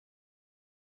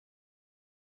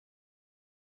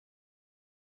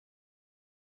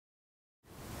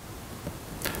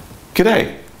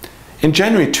G'day! In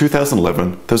January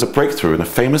 2011, there was a breakthrough in a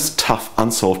famous, tough,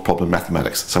 unsolved problem in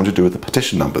mathematics, something to do with the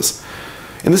partition numbers.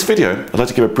 In this video, I'd like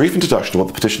to give a brief introduction to what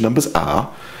the partition numbers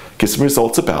are, give some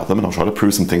results about them, and I'll try to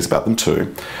prove some things about them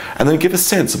too, and then give a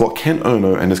sense of what Ken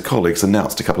Ono and his colleagues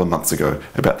announced a couple of months ago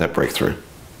about that breakthrough.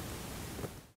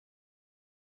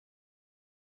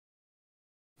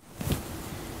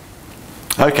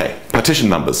 Okay, partition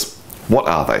numbers. What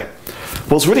are they?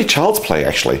 Well, it's really child's play,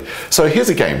 actually. So here's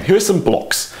a game. Here are some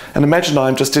blocks. And imagine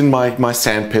I'm just in my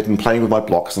sand pit and playing with my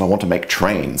blocks and I want to make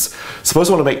trains. Suppose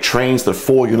I want to make trains that are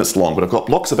 4 units long, but I've got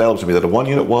blocks available to me that are 1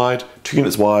 unit wide, 2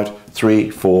 units wide, 3,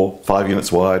 4, 5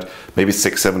 units wide, maybe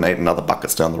 6, 7, 8 and other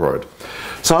buckets down the road.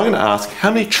 So I'm going to ask,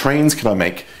 how many trains can I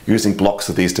make using blocks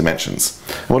of these dimensions?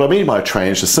 And what I mean by a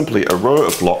train is just simply a row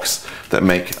of blocks that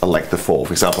make a length of 4.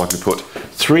 For example, I can put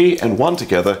 3 and 1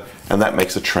 together, and that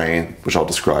makes a train which I'll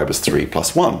describe as 3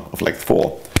 plus 1 of length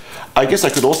 4. I guess I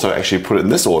could also actually put it in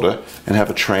this order and have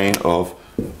a train of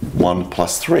 1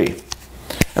 plus 3.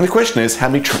 And the question is, how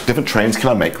many different trains can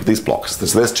I make with these blocks?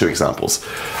 So there's 2 examples.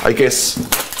 I guess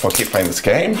if I keep playing this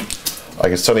game, I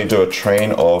can certainly do a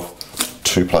train of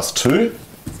 2 plus 2,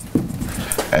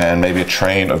 and maybe a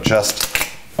train of just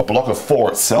a block of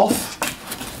 4 itself.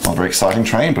 Not a very exciting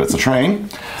train, but it's a train.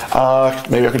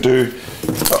 Maybe I could do,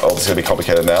 oh, this is going to be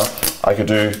complicated now. I could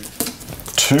do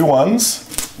 2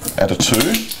 1s and a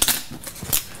 2.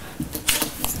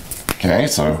 Okay,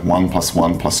 so 1 plus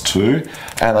 1 plus 2.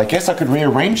 And I guess I could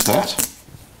rearrange that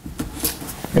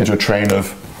into a train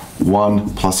of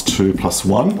 1 plus 2 plus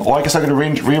 1. Or I guess I could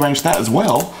rearrange that as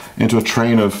well into a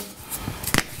train of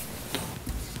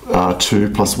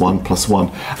 2 plus 1 plus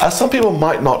 1. Some people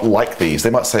might not like these. They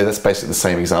might say that's basically the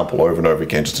same example over and over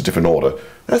again, just a different order.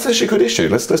 That's actually a good issue.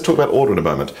 Let's talk about order in a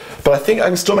moment. But I think I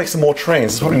can still make some more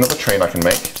trains. There's probably another train I can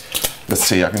make. Let's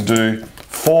see, I can do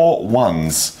 4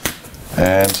 1s.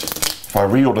 And if I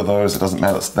reorder those, it doesn't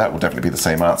matter. That will definitely be the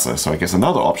same answer. So I guess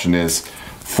another option is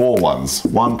 4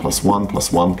 1s. 1 plus 1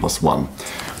 plus 1 plus 1.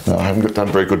 Now, I haven't done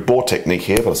a very good board technique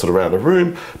here, but I sort of ran out of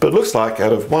room. But it looks like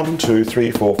out of 1, 2,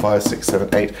 3, 4, 5, 6, 7,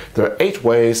 8, there are 8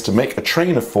 ways to make a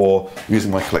train of 4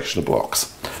 using my collection of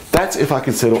blocks. That's if I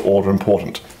consider order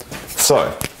important.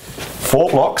 So, 4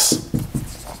 blocks.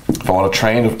 If I want a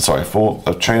train of,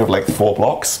 a train of length 4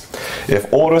 blocks.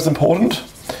 If order is important,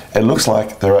 it looks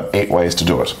like there are 8 ways to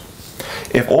do it.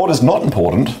 If order is not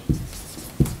important,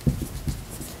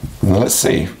 let's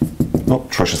see. Oh,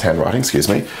 Trish's handwriting, excuse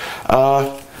me.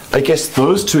 I guess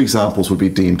those 2 examples would be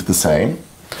deemed the same.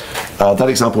 That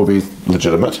example would be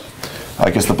legitimate. I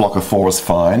guess the block of 4 is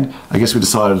fine. I guess we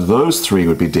decided those 3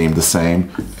 would be deemed the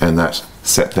same, and that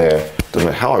set there, doesn't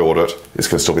matter how I order it, it's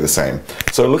going to still be the same.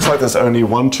 So it looks like there's only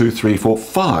 1, 2, 3, 4,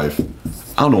 5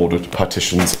 unordered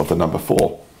partitions of the number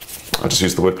 4. I just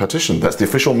used the word partition. That's the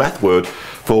official math word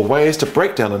for ways to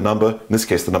break down a number, in this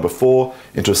case the number 4,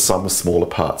 into a sum of smaller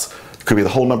parts. It could be the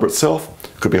whole number itself,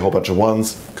 it could be a whole bunch of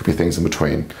 1s, it could be things in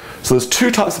between. So there's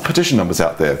 2 types of partition numbers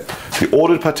out there, the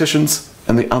ordered partitions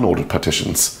and the unordered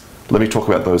partitions. Let me talk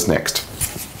about those next.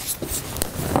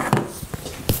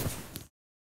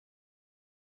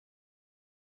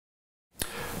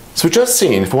 So we've just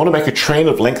seen, if I want to make a train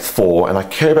of length 4 and I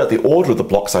care about the order of the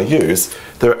blocks I use,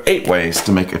 there are 8 ways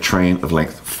to make a train of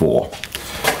length 4.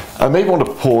 I may want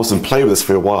to pause and play with this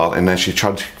for a while and actually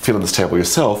try to fill in this table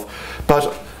yourself, but,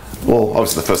 well,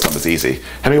 obviously the first number is easy.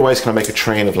 How many ways can I make a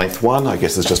train of length 1? I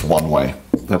guess there's just 1 way.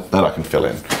 That I can fill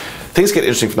in. Things get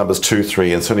interesting for numbers 2,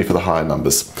 3, and certainly for the higher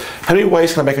numbers. How many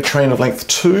ways can I make a train of length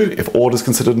 2 if order is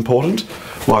considered important?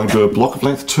 Well, I can do a block of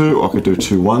length 2, or I could do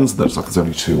 2 1s. That looks like there's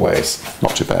only 2 ways.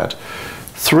 Not too bad.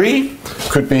 3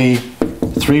 could be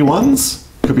 3 1s,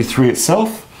 could be 3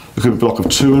 itself, it could be a block of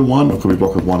 2 and 1, or it could be a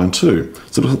block of 1 and 2.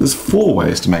 So there's 4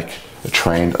 ways to make a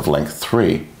train of length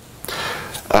 3.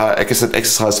 I guess an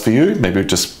exercise for you, maybe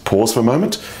just pause for a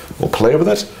moment, or play with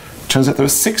it. Turns out there are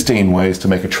 16 ways to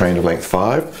make a train of length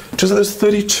 5. Turns out there's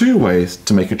 32 ways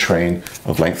to make a train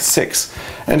of length 6.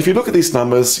 And if you look at these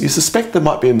numbers, you suspect there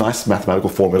might be a nice mathematical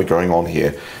formula going on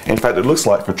here. In fact, it looks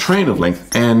like for a train of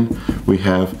length n, we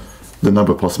have the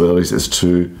number of possibilities is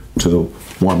 2 to the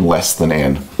 1 less than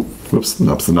n. Whoops,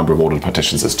 that's the number of ordered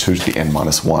partitions is 2 to the n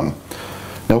minus 1.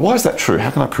 Now, why is that true?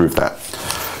 How can I prove that?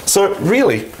 So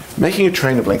really, making a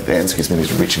train of length n, excuse me, I need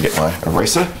to reach and get my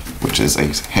eraser, which is a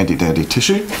handy dandy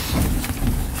tissue.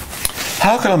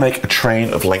 How can I make a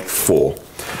train of length 4?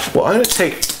 Well, I'm going to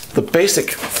take the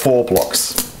basic 4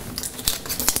 blocks.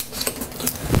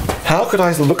 How could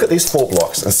I look at these 4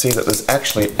 blocks and see that there's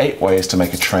actually 8 ways to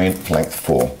make a train of length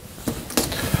 4?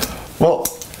 Well,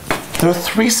 there are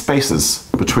 3 spaces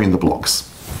between the blocks.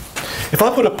 If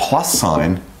I put a plus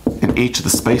sign in each of the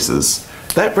spaces,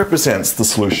 that represents the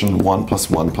solution 1 plus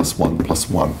 1 plus 1 plus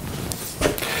 1.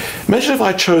 Imagine if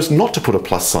I chose not to put a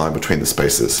plus sign between the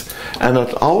spaces, and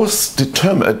I'll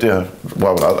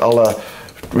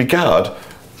regard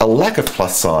a lack of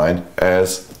plus sign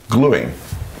as gluing.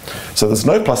 So there's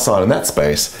no plus sign in that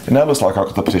space, and now it looks like I've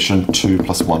got the partition 2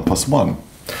 plus 1 plus 1.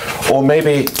 Or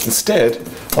maybe instead,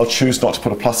 I'll choose not to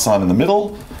put a plus sign in the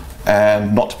middle,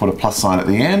 and not to put a plus sign at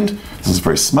the end. This is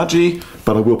very smudgy,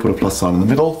 but I will put a plus sign in the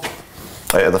middle,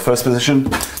 at the first position,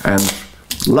 and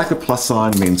lack of plus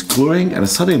sign means gluing, and it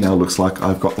suddenly now looks like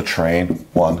I've got the train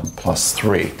 1 plus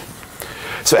 3.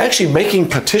 So actually making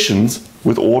partitions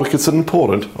with order considered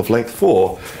important of length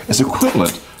 4 is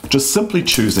equivalent to just simply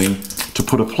choosing to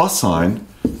put a plus sign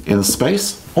in a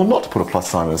space or not to put a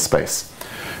plus sign in a space.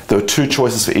 There are 2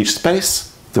 choices for each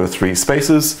space. There are 3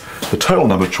 spaces. The total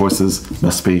number of choices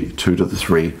must be 2 to the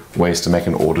 3 ways to make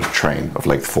an ordered train of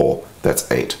length 4.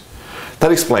 That's 8.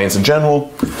 That explains in general,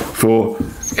 for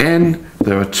n,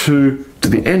 there are 2 to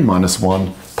the n minus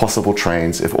 1 possible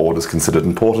trains if order is considered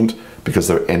important, because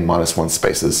there are n minus 1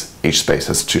 spaces. Each space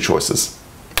has 2 choices.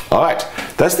 All right,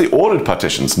 that's the ordered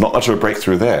partitions. Not much of a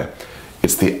breakthrough there.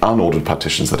 It's the unordered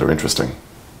partitions that are interesting.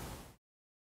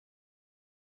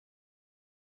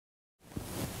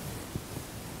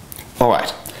 All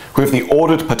right, we have the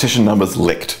ordered partition numbers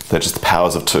licked. They're just the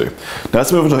powers of 2. Now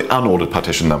let's move on to the unordered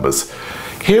partition numbers.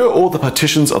 Here are all the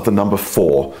partitions of the number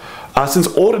 4. Since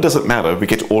order doesn't matter, we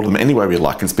get to order them any way we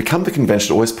like, and it's become the convention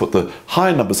to always put the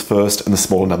higher numbers first and the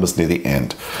smaller numbers near the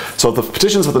end. So the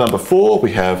partitions of the number 4,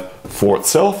 we have 4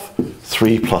 itself,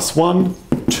 3 plus 1,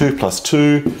 2 plus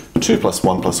 2, 2 plus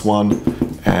 1 plus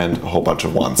 1, and a whole bunch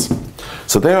of 1s.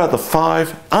 So there are the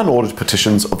 5 unordered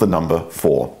partitions of the number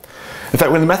 4. In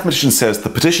fact, when the mathematician says the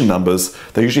partition numbers,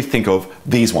 they usually think of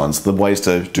these ones, the ways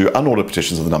to do unordered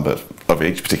partitions of the number of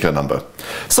each particular number.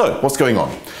 So, what's going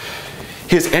on?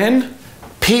 Here's n.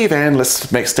 P of n,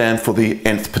 let's make stand for the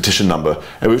nth partition number.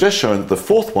 And we've just shown that the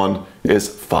 4th one is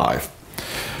 5.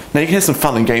 Now you can have some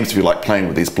fun and games if you like playing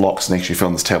with these blocks and actually fill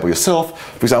in this table yourself.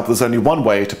 For example, there's only one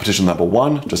way to partition number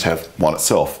 1, just have 1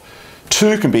 itself.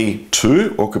 2 can be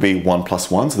 2, or it could be 1 plus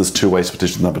 1, so there's 2 ways to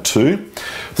partition number 2.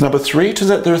 The number 3,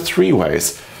 turns out there are 3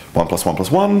 ways. 1 plus 1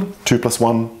 plus 1, 2 plus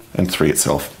 1, and 3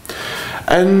 itself.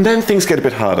 And then things get a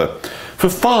bit harder. For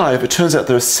 5, it turns out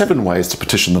there are 7 ways to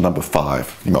partition the number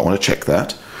 5. You might want to check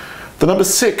that. The number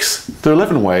 6, there are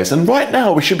 11 ways, and right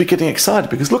now we should be getting excited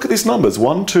because look at these numbers,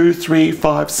 1, 2, 3,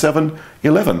 5, 7,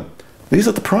 11. These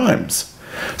are the primes.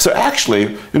 So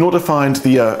actually, in order to find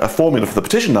a formula for the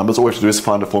partition numbers, all we have to do is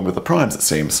find a formula for the primes, it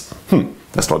seems.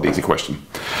 That's not an easy question.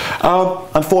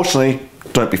 Unfortunately,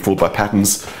 don't be fooled by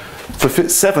patterns. For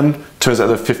 7, turns out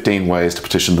there are 15 ways to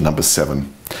partition the number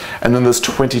 7. And then there's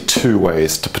 22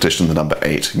 ways to partition the number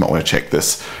 8. You might want to check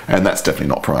this, and that's definitely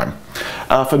not prime.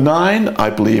 For 9, I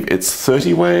believe it's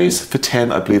 30 ways. For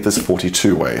 10, I believe there's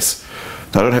 42 ways.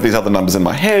 Now, I don't have these other numbers in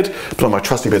my head, but on my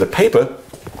trusty bit of paper,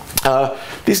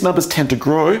 these numbers tend to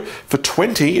grow. For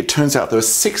 20, it turns out there are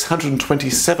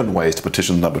 627 ways to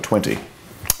partition the number 20.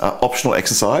 Optional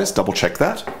exercise, double check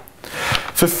that.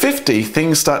 For 50,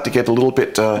 things start to get a little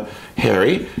bit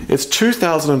hairy. It's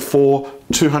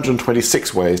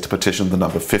 2,226 ways to partition the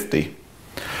number 50.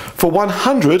 For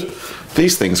 100,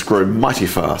 these things grow mighty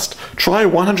fast. Try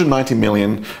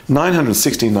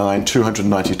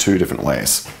 190,969,292 different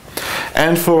ways.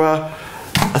 And for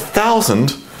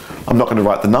 1,000, I'm not going to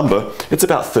write the number, it's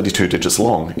about 32 digits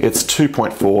long. It's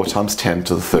 2.4 times 10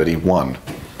 to the 31.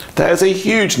 That is a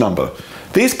huge number.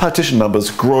 These partition numbers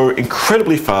grow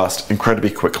incredibly fast,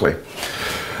 incredibly quickly.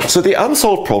 So the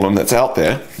unsolved problem that's out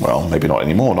there, well, maybe not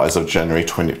anymore, not as of January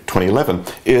 2011,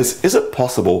 is it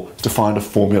possible to find a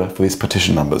formula for these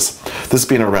partition numbers? This has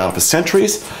been around for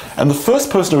centuries, and the first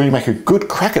person to really make a good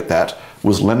crack at that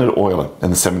was Leonhard Euler in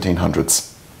the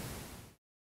 1700s.